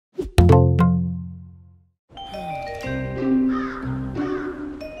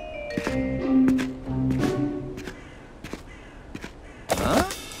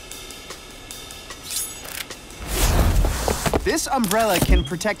This umbrella can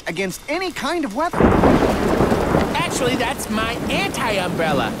protect against any kind of weather. Actually, that's my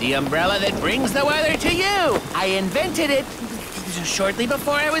anti-umbrella. The umbrella that brings the weather to you. I invented it shortly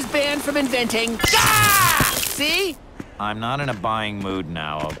before I was banned from inventing. Ah! See? I'm not in a buying mood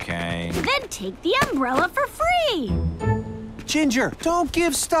now, okay? Then take the umbrella for free. Ginger, don't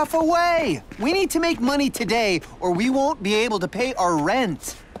give stuff away. We need to make money today or we won't be able to pay our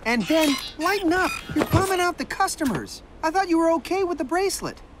rent. And Ben, lighten up. You're bumming out the customers. I thought you were okay with the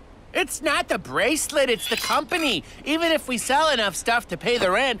bracelet. It's not the bracelet, it's the company. Even if we sell enough stuff to pay the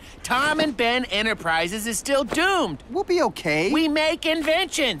rent, Tom and Ben Enterprises is still doomed. We'll be okay. We make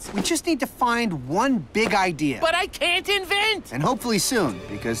inventions. We just need to find one big idea. But I can't invent. And hopefully soon,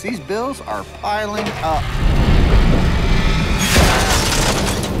 because these bills are piling up.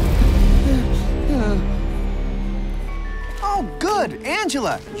 Oh, good.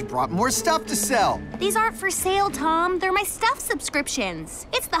 Angela, you brought more stuff to sell. These aren't for sale, Tom. They're my stuff subscriptions.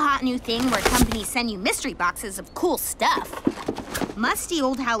 It's the hot new thing where companies send you mystery boxes of cool stuff. Musty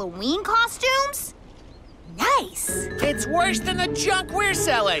old Halloween costumes? Nice. It's worse than the junk we're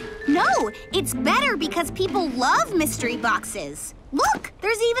selling. No, it's better because people love mystery boxes. Look,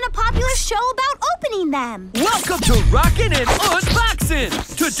 there's even a popular show about opening them. Welcome to Rockin' and Unboxin'.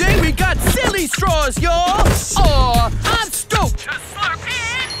 Today we got silly straws, y'all. I'm stoked to slurp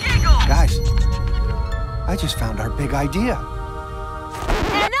and giggle. Guys, I just found our big idea.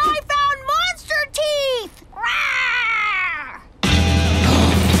 And I found monster teeth! Rawr!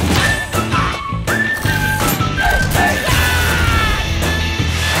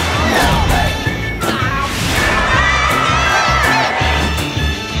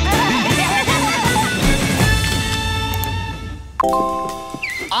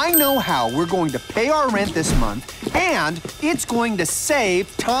 I know how we're going to pay our rent this month, and it's going to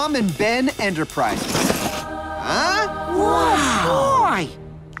save Tom and Ben Enterprises. Huh? Wow! Boy,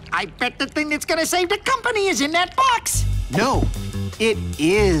 I bet the thing that's gonna save the company is in that box. No, it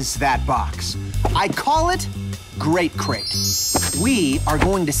is that box. I call it Great Crate. We are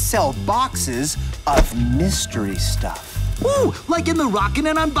going to sell boxes of mystery stuff. Ooh, like in the Rockin'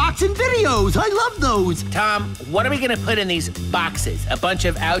 and Unboxing videos. I love those. Tom, what are we gonna put in these boxes? A bunch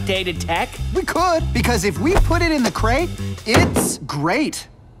of outdated tech? We could, because if we put it in the crate, it's great.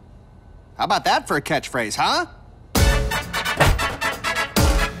 How about that for a catchphrase, huh?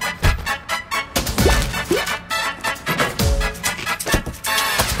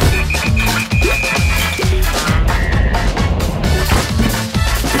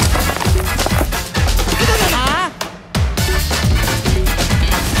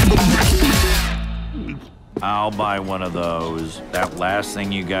 I'll buy one of those. That last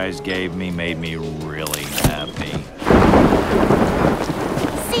thing you guys gave me made me really happy.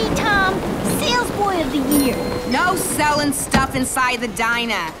 See, Tom? Sales boy of the year. No selling stuff inside the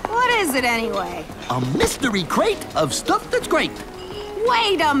diner. What is it anyway? A mystery crate of stuff that's great.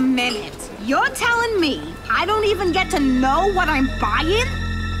 Wait a minute. You're telling me I don't even get to know what I'm buying?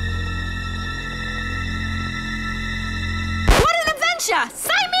 What an adventure!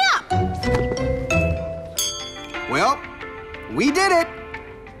 Sign me up! Well, we did it.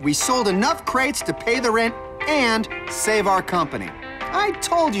 We sold enough crates to pay the rent and save our company. I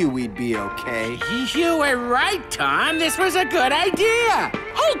told you we'd be okay. You were right, Tom. This was a good idea.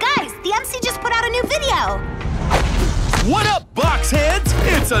 Hey, guys, the MC just put out a new video. What up, box heads?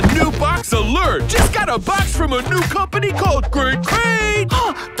 It's a new box alert. Just got a box from a new company called Great Crate.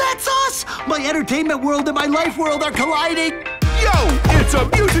 That's us! My entertainment world and my life world are colliding. Yo, it's a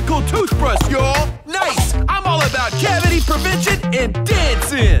musical toothbrush, y'all. Nice. I'm all about cavity prevention and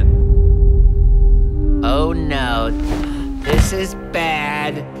dancing. Oh, no. This is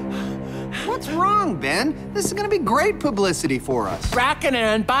bad. What's wrong, Ben? This is gonna be great publicity for us. Rockin'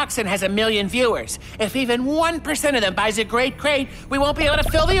 and Unboxin' has 1 million viewers. If even 1% of them buys a Great Crate, we won't be able to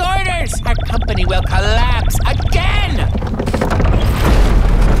fill the orders. Our company will collapse again.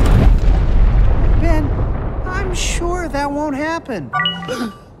 Ben, I'm sure that won't happen.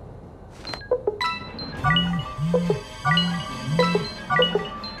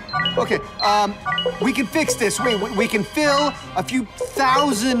 Okay, we can fix this. We can fill a few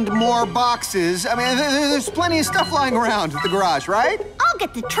thousand more boxes. I mean, there's plenty of stuff lying around at the garage, right? I'll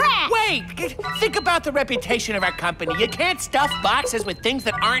get the trash. Wait, think about the reputation of our company. You can't stuff boxes with things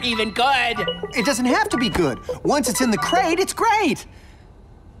that aren't even good. It doesn't have to be good. Once it's in the crate, it's great.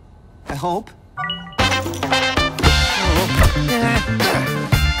 I hope.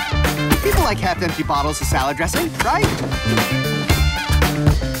 People like half-empty bottles of salad dressing, right?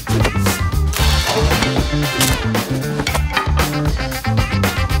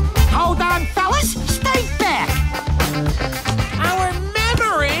 Hold on, fellas. Stay back.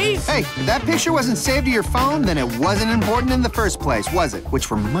 Hey, if that picture wasn't saved to your phone, then it wasn't important in the first place, was it?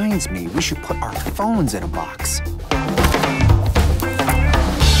 Which reminds me, we should put our phones in a box.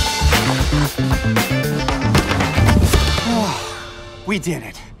 We did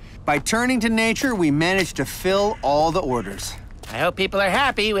it. By turning to nature, we managed to fill all the orders. I hope people are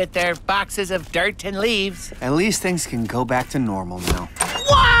happy with their boxes of dirt and leaves. At least things can go back to normal now.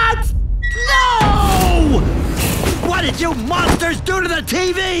 What? No! What did you monsters do to the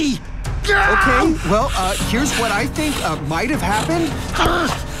TV? Okay, well, here's what I think might have happened.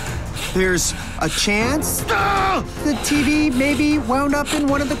 There's a chance the TV maybe wound up in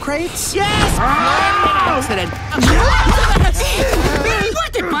one of the crates. Yes! Accident. It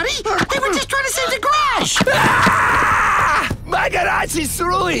worked it, buddy! They were just trying to save the garage! My garage is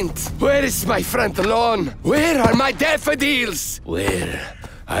ruined! Where is my front lawn? Where are my daffodils? Where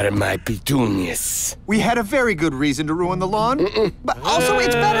are my petunias? We had a very good reason to ruin the lawn. But also,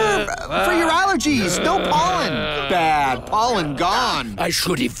 it's better for your allergies. No pollen. Bad. Pollen gone. I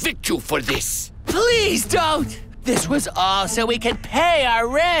should evict you for this. Please don't! This was all so we could pay our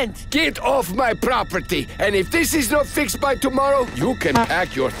rent. Get off my property, and if this is not fixed by tomorrow, you can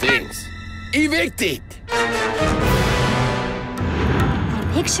pack your things. Evicted!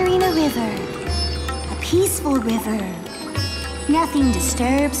 I'm picturing a river. A peaceful river. Nothing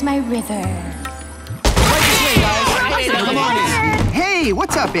disturbs my river. Come on in. Hey,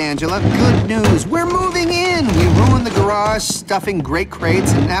 what's up, Angela? Good news. We're moving in. We ruined the garage, stuffing great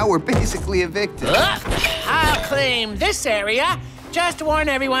crates, and now we're basically evicted. I'll claim this area. Just to warn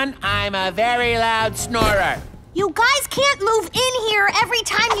everyone, I'm a very loud snorer. You guys can't move in here every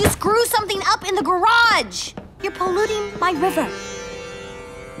time you screw something up in the garage. You're polluting my river.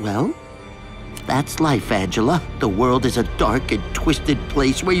 Well, that's life, Angela. The world is a dark and twisted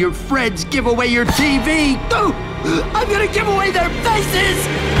place where your friends give away your TV. Oh, I'm gonna give away their faces!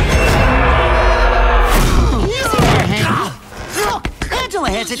 Easy there, Hank. Look,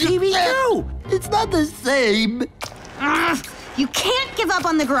 Angela has a TV too. It's not the same. You can't give up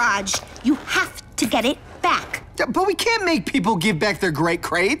on the garage. You have to get it back. But we can't make people give back their great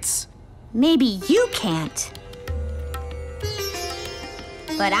crates. Maybe you can't.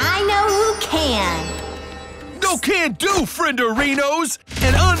 But I know who can. No can do, frienderinos!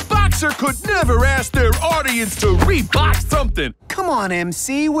 An unboxer could never ask their audience to rebox something. Come on,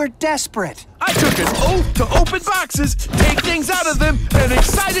 MC, we're desperate. I took an oath to open boxes, take things out of them, and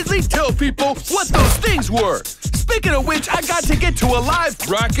excitedly tell people what those things were. Speaking of which, I got to get to a live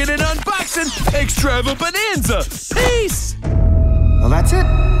rockin' and unboxing extravaganza. Peace! Well, that's it.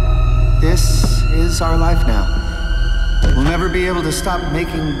 This is our life now. We'll never be able to stop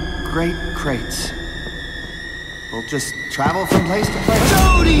making great crates. We'll just travel from place to place.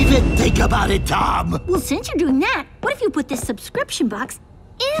 Don't even think about it, Tom! Well, since you're doing that, what if you put this subscription box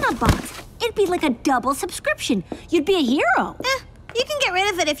in a box? It'd be like a double subscription. You'd be a hero. You can get rid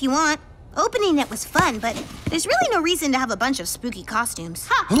of it if you want. Opening it was fun, but there's really no reason to have a bunch of spooky costumes.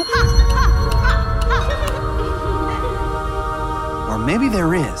 Or maybe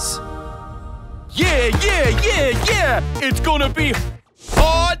there is. Yeah! It's gonna be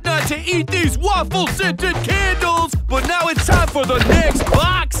hard not to eat these waffle-scented candles, but now it's time for the next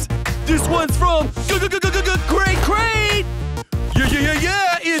box. This one's from Great Crate.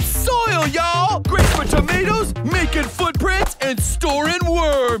 Yeah, it's soil, y'all. Great for tomatoes, making footprints, and storing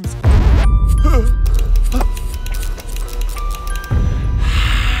worms.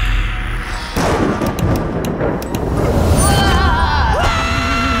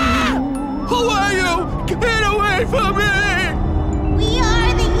 Who are you? Get away from me! We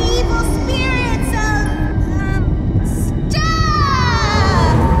are the evil spirits of, stuff!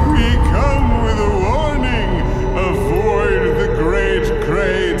 We come with a warning. Avoid the great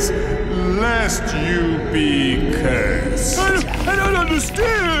crates, lest you be cursed. I don't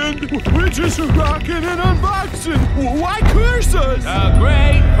understand. We're just rocking and unboxing. Why curse us? The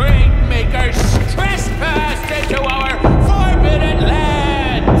great crate makers trespassed into our forbidden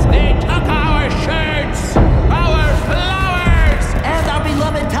lands. They took our shirts, our flowers, And our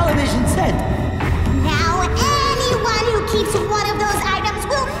beloved television set. Now anyone who keeps one of those items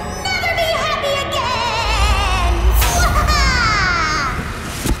will never be happy again!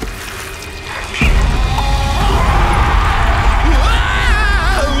 You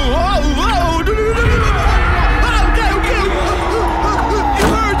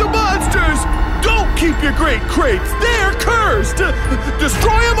heard the monsters! Don't keep your great crates. They're cursed.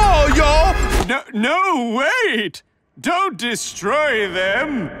 Destroy them all, y'all. No, wait! Don't destroy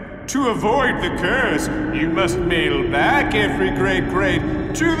them! To avoid the curse, you must mail back every great crate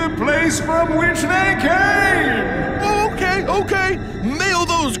to the place from which they came! Okay. Mail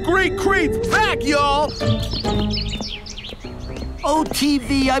steal those great crates back, y'all! Oh,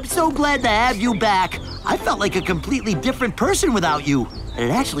 TV, I'm so glad to have you back. I felt like a completely different person without you. And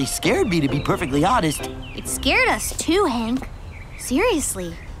it actually scared me, to be perfectly honest. It scared us too, Hank.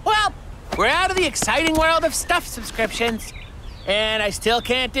 Seriously. Well, we're out of the exciting world of stuff subscriptions. And I still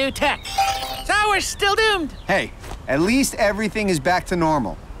can't do tech. So we're still doomed. Hey, at least everything is back to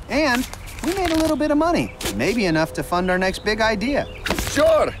normal. And we made a little bit of money. Maybe enough to fund our next big idea.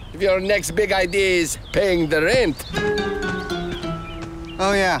 Sure, if your next big idea is paying the rent.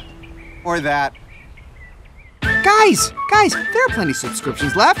 Oh, yeah. Or that. Guys, there are plenty of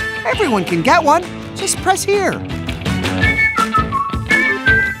subscriptions left. Everyone can get one. Just press here.